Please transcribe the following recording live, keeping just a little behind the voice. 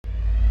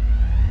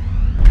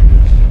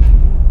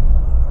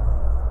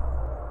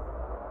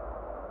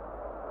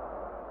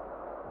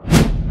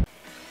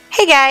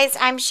Hey guys,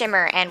 I'm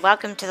Shimmer, and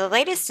welcome to the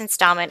latest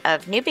installment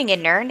of Noobing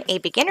and Nirn, a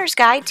beginner's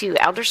guide to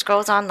Elder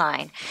Scrolls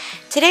Online.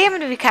 Today I'm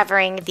going to be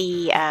covering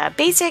the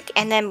basic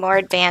and then more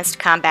advanced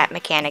combat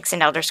mechanics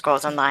in Elder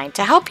Scrolls Online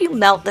to help you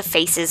melt the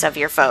faces of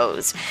your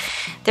foes.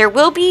 There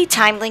will be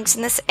time links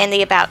in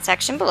the About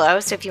section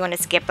below, so if you want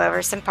to skip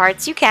over some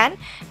parts you can,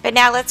 but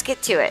now let's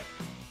get to it.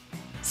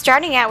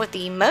 Starting out with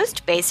the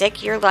most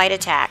basic, your light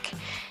attack.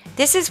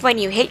 This is when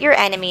you hit your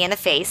enemy in the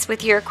face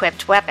with your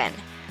equipped weapon.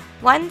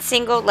 One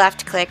single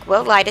left click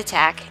will light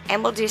attack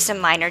and will do some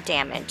minor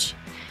damage.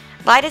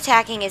 Light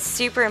attacking is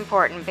super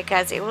important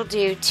because it will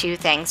do two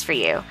things for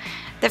you.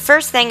 The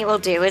first thing it will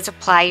do is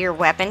apply your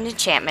weapon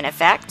enchantment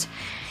effect,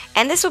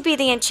 and this will be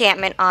the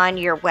enchantment on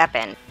your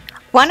weapon.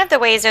 One of the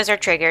ways those are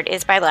triggered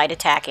is by light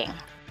attacking.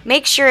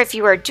 Make sure if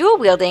you are dual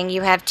wielding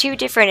you have two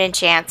different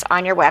enchants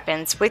on your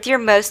weapons with your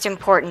most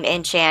important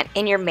enchant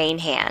in your main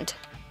hand.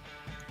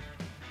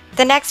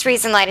 The next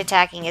reason light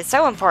attacking is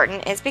so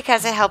important is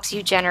because it helps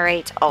you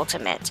generate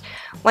ultimate.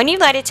 When you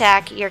light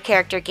attack, your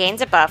character gains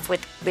a buff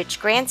which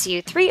grants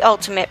you 3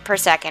 ultimate per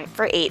second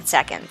for 8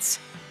 seconds.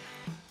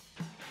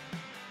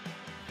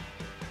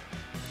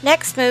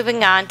 Next,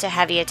 moving on to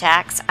heavy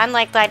attacks.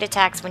 Unlike light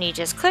attacks when you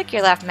just click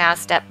your left mouse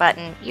step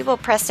button, you will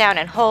press down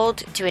and hold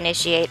to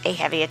initiate a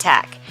heavy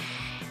attack.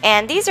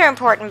 And these are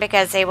important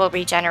because they will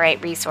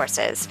regenerate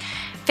resources.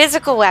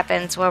 Physical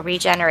weapons will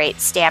regenerate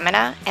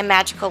stamina, and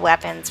magical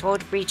weapons will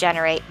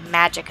regenerate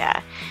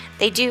magicka.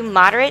 They do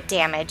moderate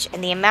damage,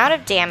 and the amount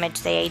of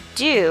damage they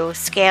do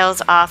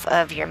scales off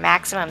of your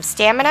maximum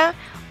stamina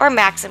or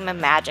maximum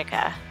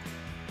magicka.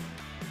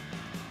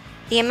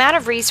 The amount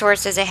of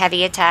resources a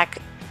heavy attack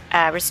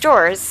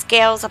restores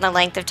scales on the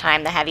length of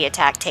time the heavy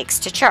attack takes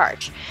to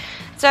charge.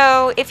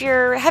 So if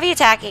you're heavy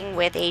attacking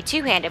with a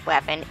two-handed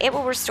weapon, it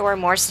will restore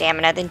more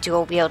stamina than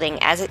dual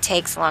wielding as it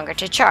takes longer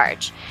to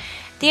charge.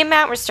 The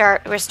amount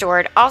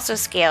restored also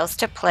scales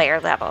to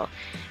player level.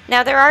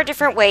 Now there are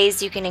different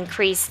ways you can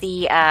increase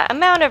the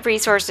amount of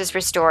resources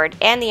restored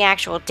and the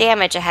actual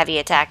damage a heavy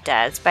attack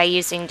does by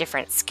using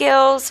different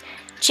skills,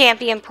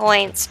 champion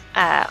points,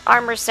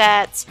 armor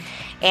sets,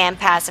 and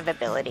passive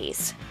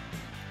abilities.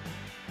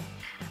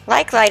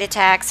 Like light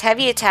attacks,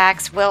 heavy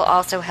attacks will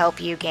also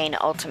help you gain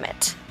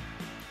ultimate.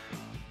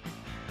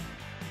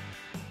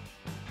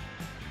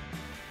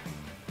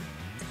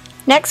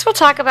 Next we'll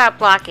talk about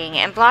blocking,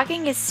 and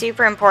blocking is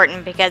super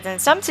important because in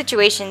some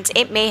situations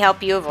it may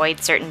help you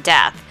avoid certain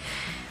death.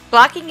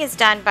 Blocking is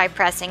done by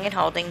pressing and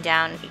holding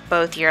down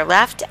both your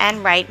left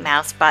and right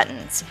mouse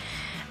buttons.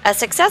 A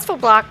successful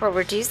block will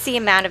reduce the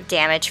amount of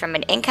damage from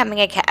an incoming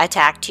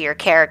attack to your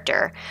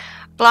character.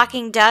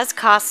 Blocking does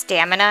cost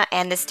stamina,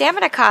 and the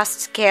stamina cost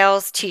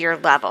scales to your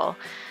level.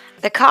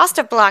 The cost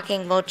of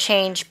blocking will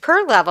change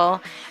per level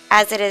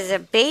as it is a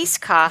base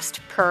cost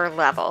per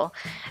level.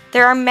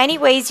 There are many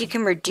ways you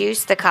can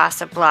reduce the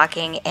cost of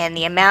blocking and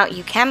the amount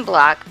you can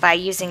block by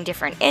using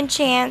different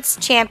enchants,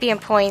 champion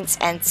points,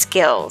 and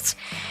skills.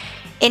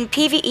 In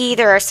PvE,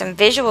 there are some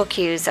visual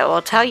cues that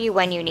will tell you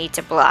when you need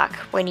to block.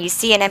 When you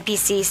see an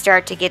NPC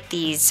start to get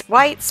these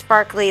white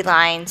sparkly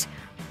lines,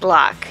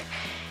 block.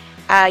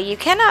 You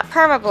cannot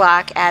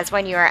perma-block, as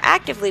when you are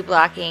actively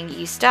blocking,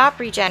 you stop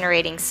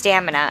regenerating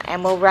stamina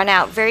and will run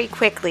out very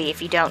quickly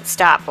if you don't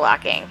stop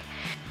blocking.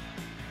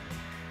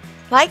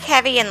 Like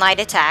heavy and light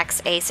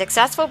attacks, a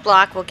successful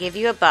block will give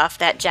you a buff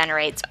that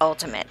generates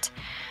ultimate.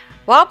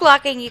 While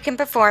blocking, you can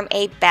perform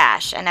a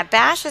bash, and a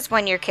bash is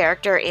when your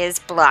character is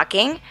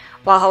blocking.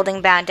 While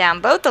holding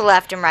down both the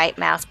left and right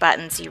mouse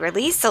buttons, you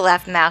release the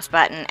left mouse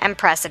button and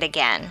press it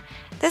again.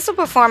 This will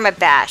perform a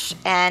bash,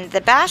 and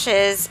the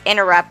bashes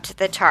interrupt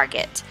the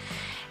target.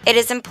 It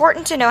is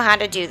important to know how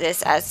to do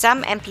this, as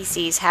some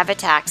NPCs have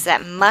attacks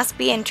that must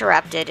be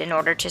interrupted in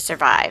order to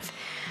survive.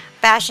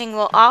 Bashing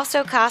will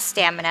also cost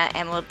stamina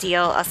and will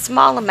deal a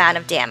small amount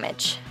of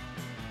damage.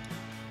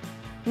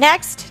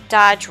 Next,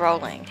 dodge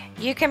rolling.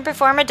 You can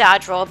perform a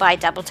dodge roll by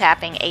double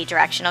tapping a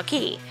directional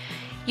key.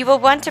 You will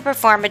want to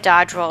perform a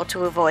dodge roll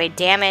to avoid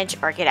damage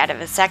or get out of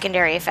a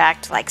secondary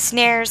effect like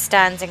snares,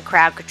 stuns, and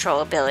crowd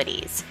control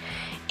abilities.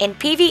 In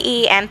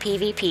PvE and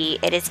PvP,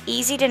 it is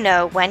easy to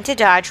know when to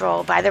dodge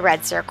roll by the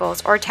red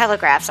circles or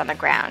telegraphs on the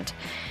ground.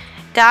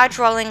 Dodge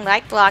rolling,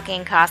 like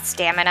blocking, costs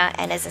stamina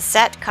and is a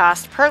set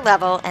cost per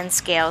level and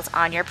scales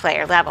on your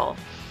player level.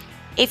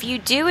 If you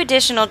do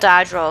additional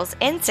dodge rolls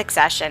in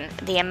succession,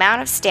 the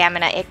amount of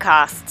stamina it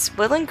costs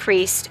will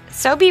increase,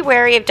 so be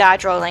wary of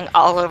dodge rolling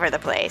all over the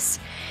place.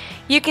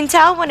 You can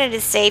tell when it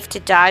is safe to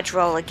dodge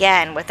roll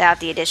again without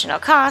the additional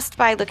cost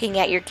by looking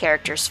at your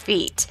character's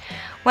feet.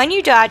 When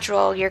you dodge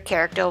roll, your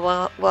character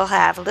will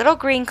have little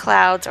green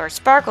clouds or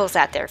sparkles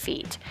at their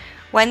feet.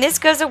 When this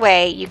goes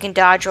away, you can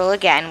dodge roll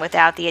again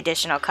without the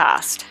additional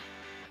cost.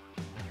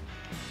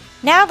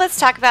 Now let's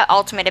talk about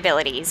ultimate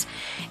abilities,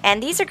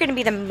 and these are going to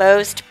be the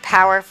most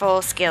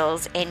powerful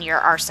skills in your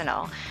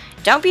arsenal.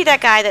 Don't be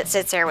that guy that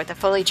sits there with a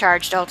fully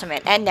charged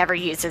ultimate and never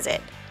uses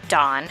it.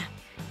 Dawn.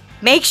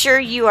 Make sure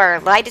you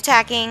are light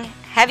attacking,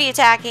 heavy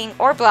attacking,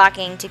 or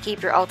blocking to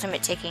keep your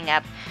ultimate ticking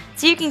up,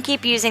 so you can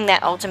keep using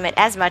that ultimate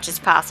as much as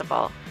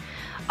possible.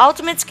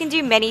 Ultimates can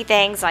do many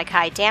things like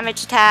high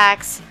damage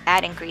attacks,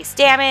 add increased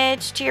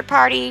damage to your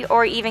party,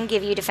 or even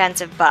give you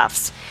defensive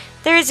buffs.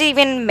 There's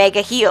even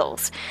mega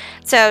heals.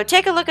 So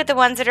take a look at the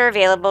ones that are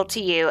available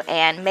to you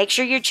and make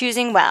sure you're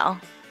choosing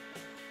well.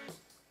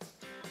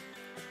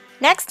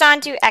 Next on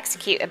to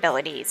execute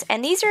abilities,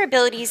 and these are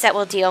abilities that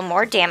will deal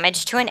more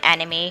damage to an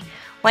enemy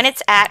when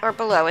it's at or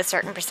below a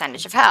certain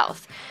percentage of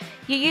health.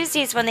 You use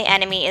these when the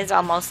enemy is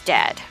almost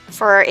dead.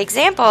 For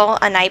example,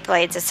 a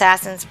Nightblade's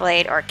Assassin's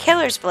Blade or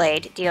Killer's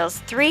Blade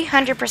deals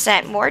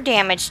 300% more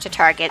damage to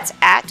targets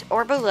at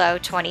or below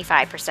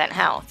 25%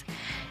 health.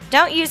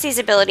 Don't use these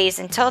abilities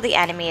until the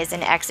enemy is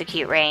in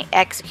execute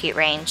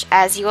range,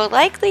 as you will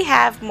likely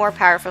have more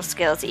powerful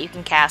skills that you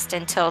can cast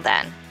until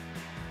then.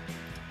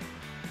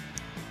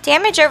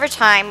 Damage over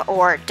time,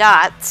 or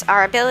dots,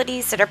 are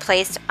abilities that are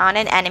placed on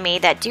an enemy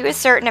that do a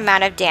certain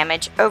amount of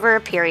damage over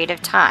a period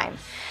of time.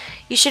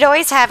 You should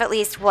always have at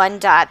least one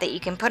dot that you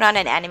can put on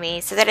an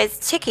enemy so that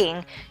it's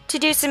ticking to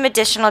do some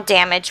additional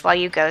damage while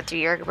you go through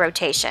your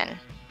rotation.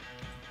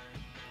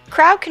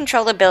 Crowd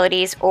control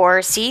abilities, or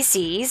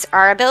CCs,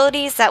 are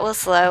abilities that will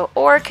slow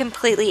or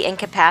completely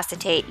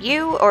incapacitate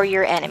you or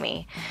your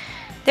enemy.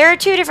 There are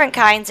two different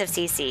kinds of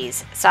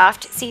CCs,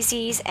 soft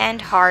CCs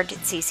and hard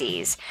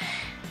CCs.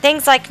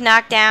 Things like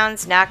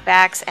knockdowns,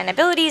 knockbacks, and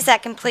abilities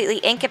that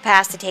completely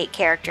incapacitate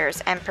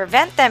characters and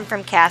prevent them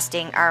from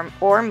casting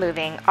or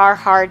moving are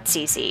hard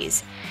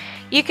CCs.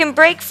 You can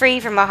break free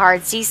from a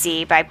hard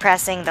CC by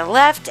pressing the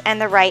left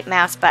and the right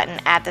mouse button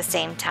at the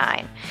same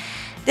time.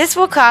 This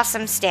will cost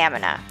some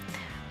stamina.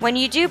 When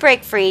you do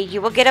break free,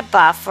 you will get a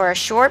buff for a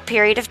short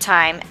period of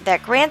time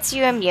that grants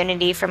you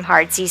immunity from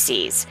hard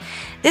CCs.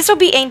 This will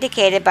be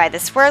indicated by the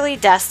swirly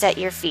dust at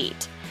your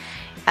feet.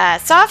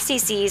 Soft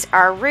CCs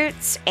are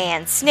roots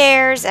and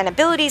snares and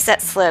abilities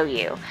that slow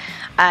you.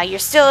 You're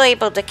still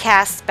able to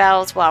cast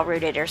spells while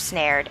rooted or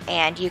snared,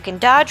 and you can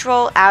dodge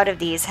roll out of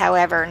these.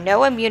 However,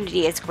 no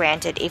immunity is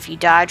granted if you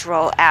dodge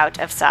roll out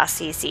of soft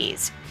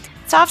CCs.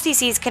 Soft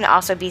CCs can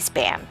also be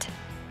spammed.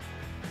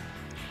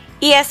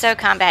 ESO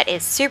combat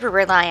is super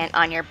reliant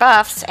on your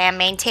buffs and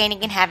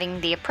maintaining and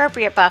having the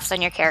appropriate buffs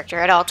on your character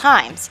at all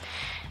times.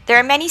 There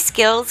are many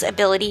skills,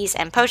 abilities,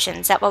 and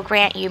potions that will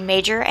grant you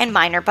major and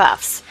minor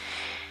buffs.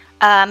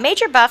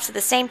 Major buffs of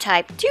the same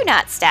type do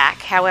not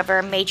stack,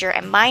 however, major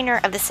and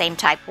minor of the same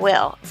type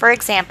will. For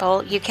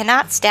example, you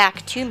cannot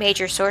stack two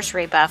major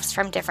sorcery buffs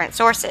from different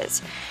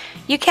sources.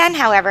 You can,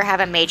 however,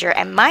 have a major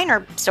and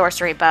minor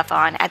sorcery buff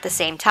on at the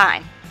same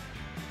time.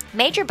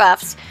 Major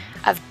buffs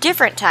of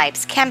different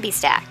types can be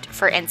stacked,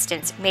 for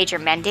instance, major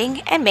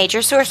mending and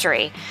major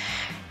sorcery.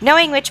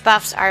 Knowing which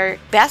buffs are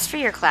best for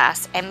your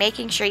class and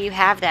making sure you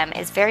have them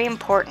is very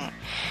important.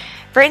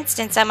 For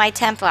instance, on my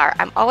Templar,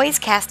 I'm always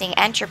casting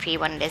Entropy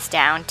when it is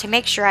down to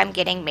make sure I'm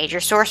getting major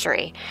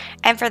sorcery,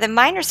 and for the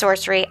minor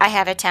sorcery, I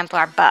have a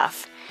Templar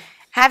buff.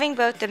 Having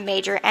both the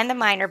major and the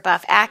minor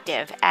buff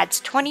active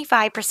adds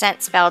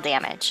 25% spell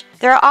damage.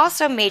 There are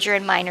also major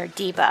and minor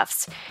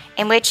debuffs,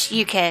 in which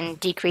you can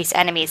decrease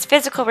enemies'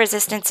 physical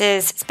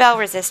resistances, spell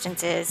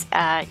resistances,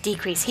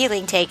 decrease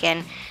healing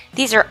taken.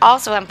 These are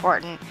also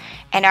important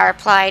and are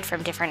applied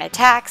from different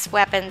attacks,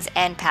 weapons,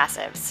 and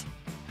passives.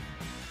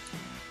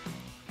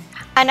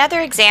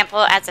 Another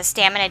example, as a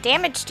stamina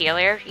damage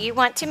dealer, you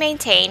want to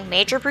maintain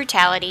major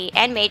brutality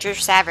and major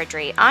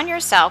savagery on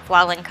yourself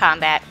while in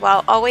combat,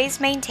 while always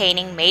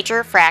maintaining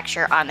major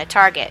fracture on the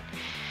target.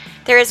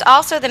 There is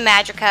also the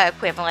Magicka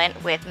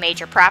equivalent with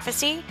major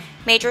prophecy,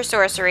 major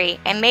sorcery,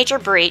 and major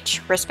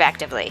breach,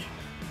 respectively.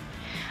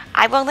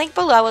 I will link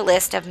below a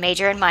list of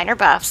major and minor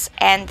buffs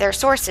and their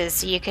sources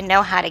so you can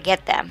know how to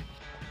get them.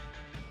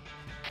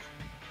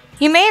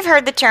 You may have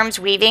heard the terms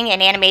weaving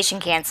and animation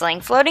canceling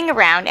floating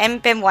around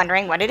and been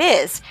wondering what it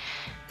is.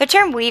 The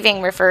term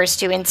weaving refers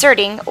to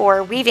inserting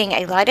or weaving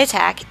a light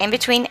attack in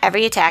between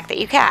every attack that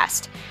you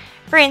cast.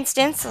 For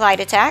instance, light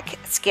attack,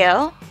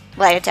 skill,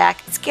 light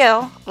attack,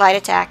 skill, light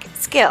attack,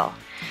 skill.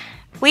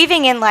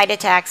 Weaving in light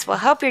attacks will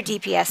help your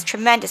DPS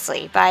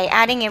tremendously by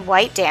adding in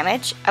white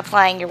damage,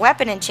 applying your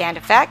weapon enchant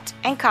effect,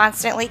 and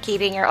constantly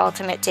keeping your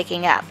ultimate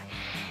ticking up.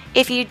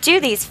 If you do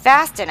these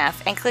fast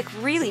enough and click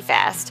really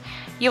fast,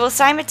 you will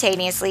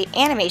simultaneously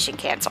animation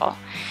cancel.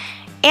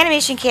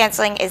 Animation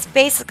canceling is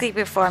basically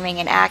performing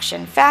an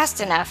action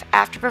fast enough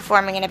after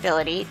performing an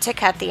ability to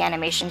cut the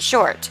animation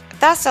short,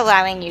 thus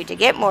allowing you to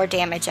get more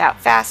damage out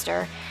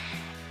faster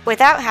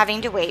without having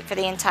to wait for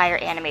the entire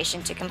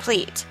animation to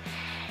complete.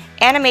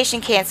 Animation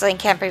canceling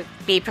can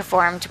be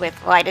performed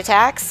with light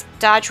attacks,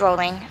 dodge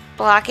rolling,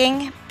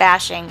 blocking,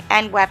 bashing,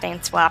 and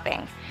weapon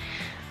swapping.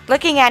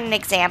 Looking at an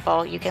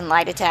example, you can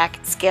light attack,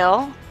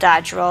 skill,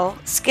 dodge roll,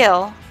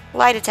 skill,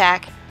 light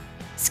attack,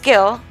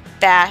 skill,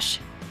 bash,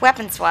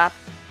 weapon swap,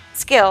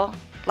 skill,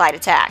 light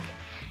attack.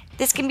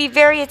 This can be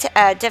very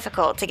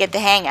difficult to get the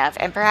hang of,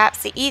 and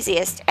perhaps the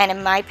easiest, and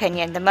in my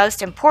opinion the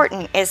most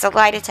important, is the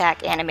light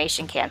attack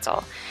animation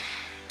cancel.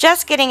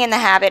 Just getting in the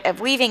habit of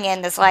weaving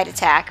in this light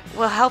attack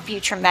will help you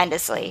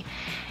tremendously.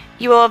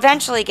 You will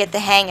eventually get the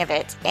hang of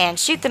it and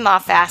shoot them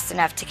off fast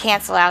enough to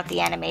cancel out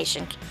the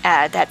animation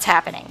that's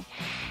happening.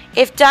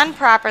 If done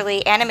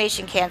properly,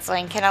 animation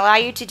canceling can allow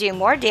you to do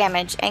more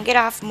damage and get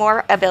off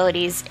more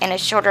abilities in a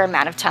shorter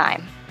amount of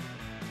time.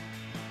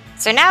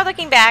 So now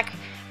looking back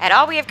at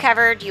all we have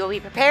covered, you will be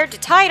prepared to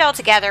tie it all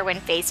together when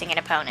facing an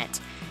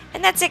opponent.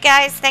 And that's it,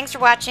 guys. Thanks for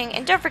watching,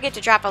 and don't forget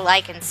to drop a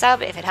like and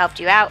sub if it helped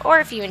you out or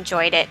if you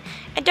enjoyed it.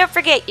 And don't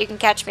forget, you can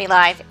catch me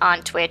live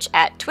on Twitch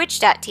at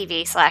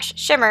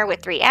twitch.tv/shimmer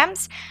with 3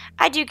 M's.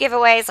 I do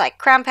giveaways like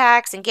crown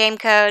packs and game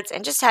codes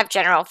and just have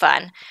general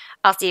fun.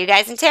 I'll see you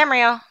guys in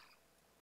Tamriel.